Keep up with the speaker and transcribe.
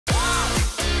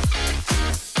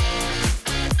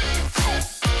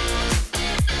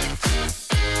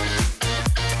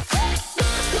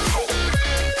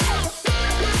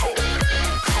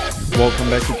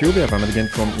Welcome back to YouTube. I'm again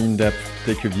from In-Depth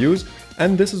Tech Reviews,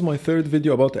 and this is my third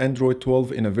video about Android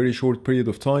 12 in a very short period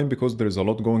of time because there is a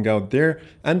lot going out there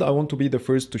and I want to be the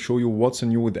first to show you what's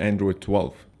new with Android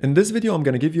 12. In this video, I'm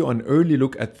going to give you an early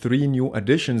look at 3 new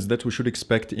additions that we should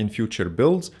expect in future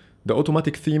builds: the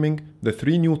automatic theming, the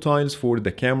 3 new tiles for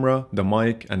the camera, the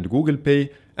mic, and Google Pay,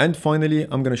 and finally,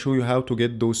 I'm going to show you how to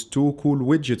get those 2 cool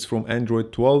widgets from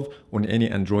Android 12 on any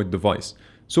Android device.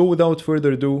 So without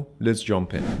further ado, let's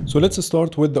jump in. So let's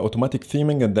start with the automatic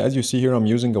theming, and as you see here, I'm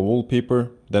using a wallpaper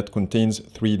that contains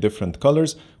 3 different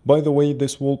colors. By the way,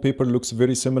 this wallpaper looks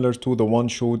very similar to the one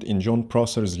showed in John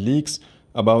Prosser's leaks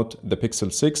about the Pixel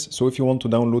 6. So if you want to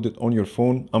download it on your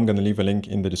phone, I'm gonna leave a link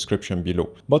in the description below.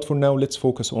 But for now, let's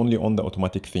focus only on the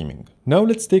automatic theming. Now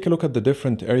let's take a look at the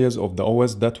different areas of the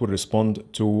OS that will respond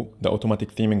to the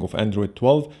automatic theming of Android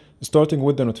 12. Starting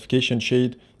with the notification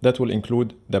shade that will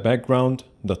include the background,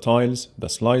 the tiles, the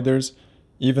sliders,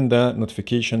 even the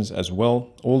notifications as well.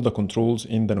 All the controls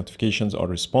in the notifications are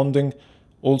responding.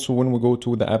 Also, when we go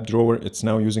to the app drawer, it's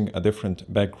now using a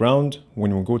different background.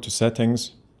 When we go to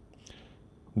settings,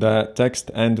 the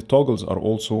text and toggles are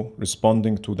also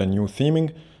responding to the new theming.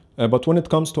 But when it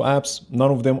comes to apps, none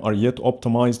of them are yet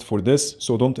optimized for this,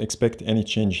 so don't expect any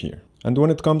change here. And when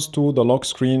it comes to the lock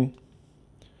screen,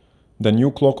 the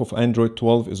new clock of Android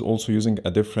 12 is also using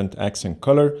a different accent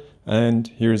color, and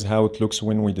here's how it looks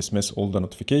when we dismiss all the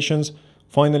notifications.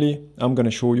 Finally, I'm going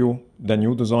to show you the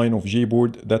new design of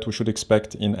Gboard that we should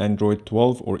expect in Android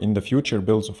 12 or in the future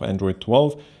builds of Android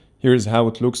 12. Here's how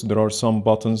it looks. There are some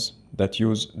buttons that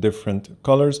use different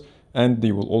colors, and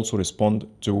they will also respond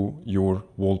to your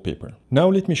wallpaper. Now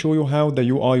let me show you how the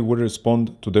UI will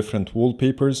respond to different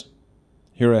wallpapers.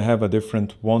 Here I have a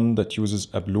different one that uses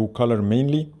a blue color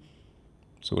mainly.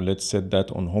 So let's set that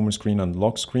on home screen and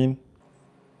lock screen.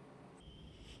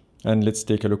 And let's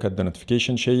take a look at the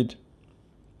notification shade.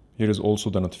 Here is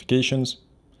also the notifications.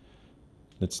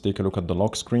 Let's take a look at the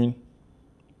lock screen.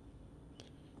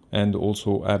 And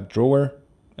also app drawer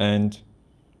and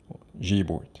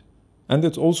Gboard. And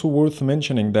it's also worth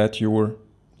mentioning that your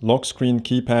lock screen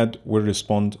keypad will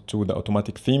respond to the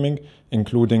automatic theming,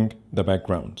 including the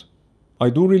background. I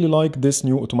do really like this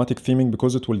new automatic theming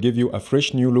because it will give you a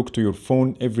fresh new look to your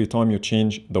phone every time you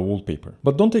change the wallpaper.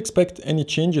 But don't expect any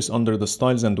changes under the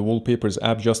Styles and the Wallpapers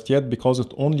app just yet because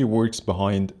it only works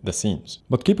behind the scenes.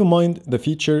 But keep in mind, the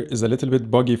feature is a little bit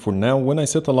buggy for now. When I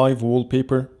set a live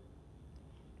wallpaper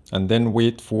and then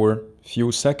wait for a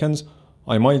few seconds,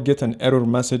 I might get an error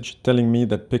message telling me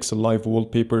that Pixel Live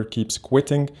Wallpaper keeps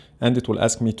quitting and it will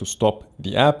ask me to stop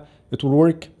the app. It will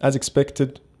work as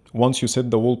expected once you set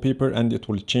the wallpaper and it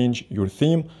will change your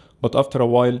theme, but after a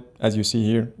while, as you see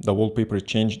here, the wallpaper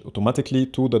changed automatically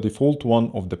to the default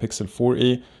one of the Pixel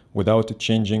 4a without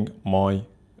changing my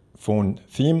phone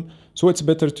theme. So it's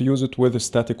better to use it with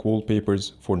static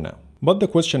wallpapers for now. But the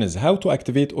question is how to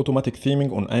activate automatic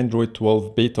theming on Android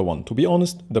 12 Beta 1. To be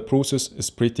honest, the process is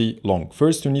pretty long.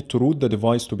 First, you need to root the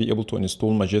device to be able to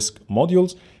install Magisk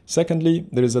modules. Secondly,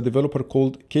 there is a developer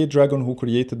called Kdragon who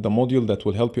created the module that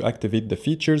will help you activate the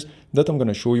features that I'm going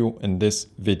to show you in this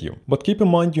video. But keep in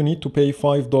mind, you need to pay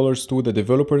 $5 to the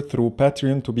developer through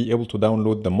Patreon to be able to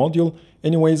download the module.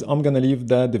 Anyways, I'm going to leave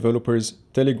the developer's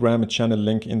Telegram channel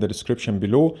link in the description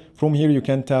below. From here, you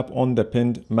can tap on the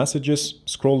pinned messages,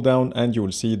 scroll down, and you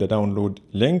will see the download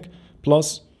link.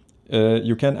 Plus,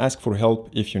 you can ask for help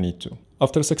if you need to.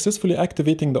 After successfully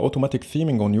activating the automatic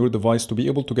theming on your device, to be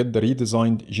able to get the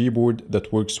redesigned Gboard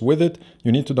that works with it,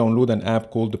 you need to download an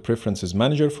app called the Preferences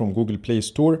Manager from Google Play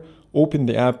Store. Open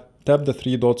the app, tap the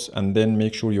 3 dots, and then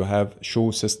make sure you have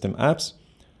Show System Apps.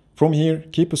 From here,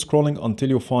 keep scrolling until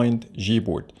you find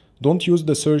Gboard. Don't use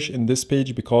the search in this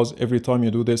page because every time you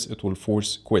do this, it will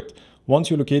force quit. Once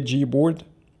you locate Gboard,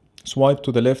 swipe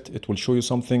to the left, it will show you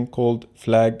something called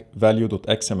flag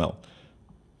value.xml.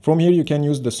 From here, you can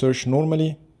use the search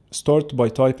normally. Start by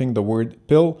typing the word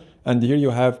pill, and here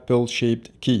you have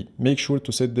pill-shaped key. Make sure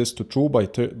to set this to true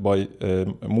by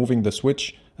moving the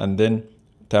switch and then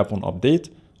tap on update.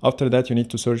 After that, you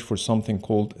need to search for something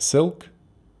called silk.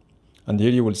 And here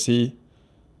you will see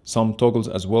some toggles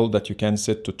as well that you can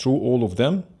set to true, all of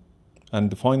them.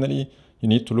 And finally, you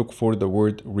need to look for the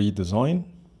word redesign.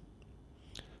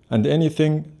 And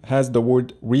anything has the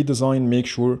word redesign, make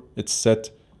sure it's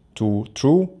set to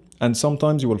true, and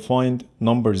sometimes you will find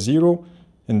number 0.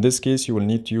 In this case, you will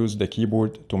need to use the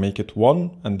keyboard to make it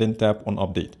 1 and then tap on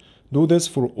update. Do this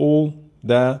for all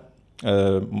the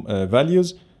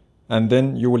values, and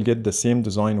then you will get the same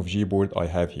design of Gboard I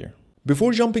have here.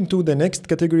 Before jumping to the next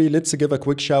category, let's give a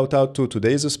quick shout out to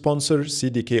today's sponsor,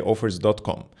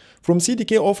 cdkoffers.com. From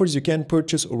CDK Offers, you can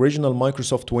purchase original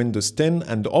Microsoft Windows 10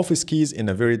 and Office keys in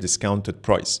a very discounted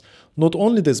price. Not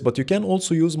only this, but you can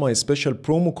also use my special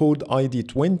promo code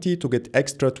ID20 to get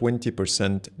extra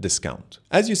 20% discount.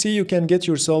 As you see, you can get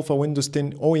yourself a Windows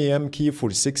 10 OEM key for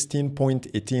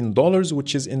 $16.18,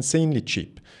 which is insanely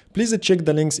cheap. Please check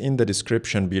the links in the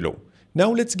description below. Now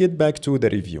let's get back to the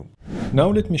review. Now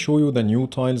let me show you the new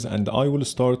tiles, and I will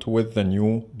start with the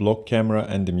new block camera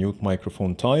and the mute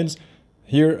microphone tiles.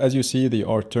 Here, as you see, they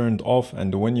are turned off,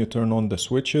 and when you turn on the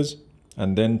switches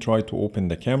and then try to open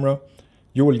the camera,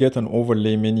 you will get an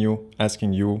overlay menu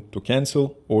asking you to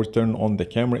cancel or turn on the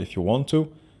camera if you want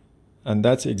to. And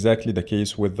that's exactly the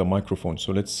case with the microphone.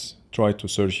 So let's try to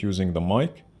search using the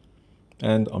mic,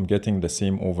 and I'm getting the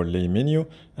same overlay menu.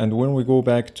 And when we go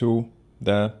back to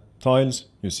the tiles,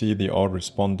 you see they are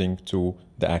responding to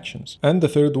the actions. And the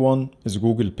third one is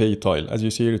Google Pay tile. As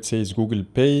you see here, it says Google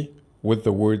Pay with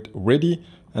the word ready.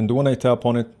 And when I tap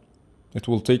on it, it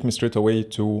will take me straight away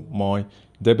to my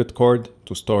debit card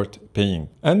to start paying.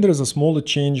 And there is a small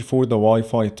change for the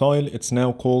Wi-Fi tile. It's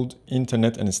now called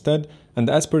Internet instead. And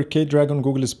as per K-Dragon,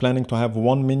 Google is planning to have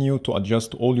one menu to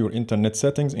adjust all your internet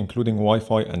settings, including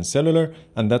Wi-Fi and cellular,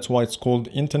 and that's why it's called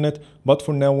Internet. But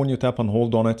for now, when you tap and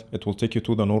hold on it, it will take you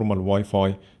to the normal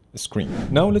Wi-Fi screen.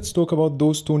 Now let's talk about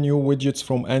those two new widgets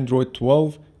from Android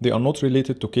 12. They are not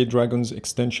related to K-Dragon's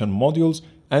extension modules,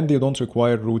 and they don't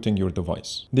require rooting your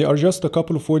device. They are just a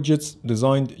couple of widgets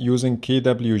designed using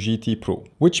KWGT Pro,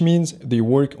 which means they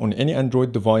work on any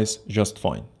Android device just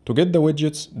fine. To get the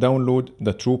widgets, download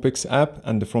the TruePix app,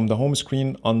 and from the home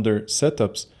screen under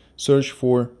Setups, search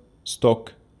for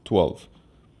Stock 12.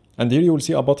 And here you will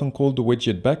see a button called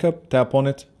Widget Backup. Tap on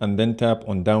it and then tap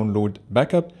on Download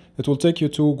Backup. It will take you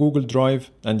to Google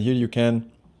Drive, and here you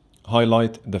can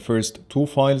highlight the first two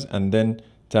files and then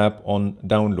tap on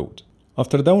Download.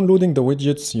 After downloading the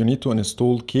widgets, you need to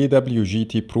install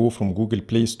KWGT Pro from Google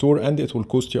Play Store, and it will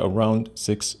cost you around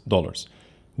 $6.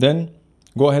 Then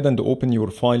go ahead and open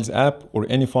your Files app or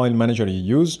any file manager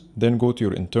you use. Then go to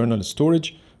your internal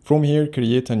storage. From here,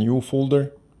 create a new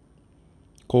folder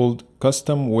called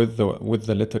Custom with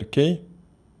the letter K.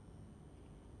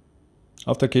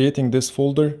 After creating this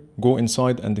folder, go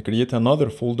inside and create another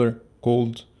folder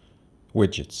called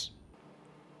Widgets.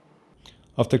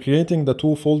 After creating the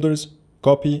two folders,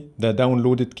 copy the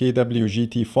downloaded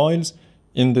KWGT files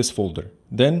in this folder.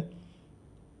 Then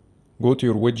go to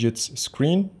your widgets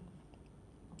screen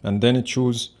and then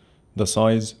choose the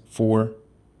size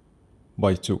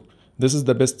 4:2. This is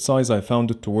the best size I found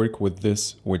it to work with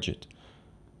this widget.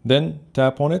 Then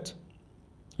tap on it.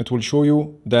 It will show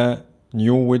you the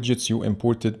new widgets you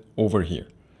imported over here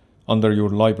under your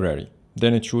library.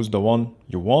 Then choose the one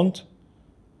you want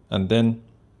and then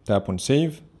tap on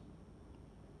Save.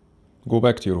 Go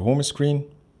back to your home screen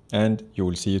and you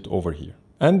will see it over here.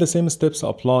 And the same steps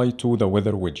apply to the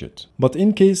weather widget. But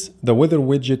in case the weather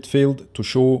widget failed to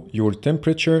show your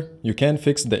temperature, you can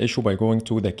fix the issue by going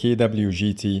to the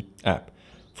KWGT app.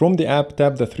 From the app,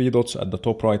 tap the three dots at the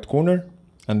top right corner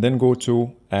and then go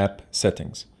to App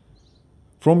Settings.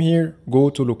 From here,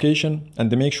 go to Location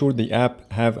and make sure the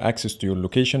app have access to your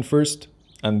location first,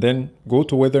 and then go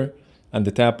to Weather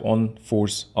and tap on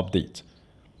Force Update.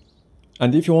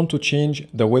 And if you want to change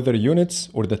the weather units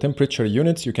or the temperature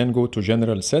units, you can go to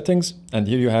General Settings, and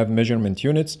here you have measurement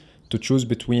units to choose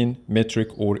between metric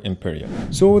or imperial.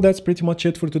 So that's pretty much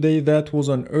it for today. That was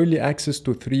an early access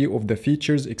to 3 of the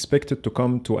features expected to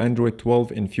come to Android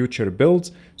 12 in future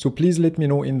builds. So please let me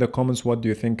know in the comments what do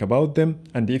you think about them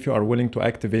and if you are willing to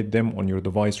activate them on your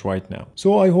device right now.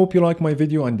 So I hope you like my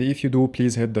video, and if you do,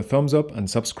 please hit the thumbs up and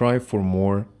subscribe for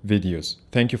more videos.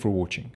 Thank you for watching.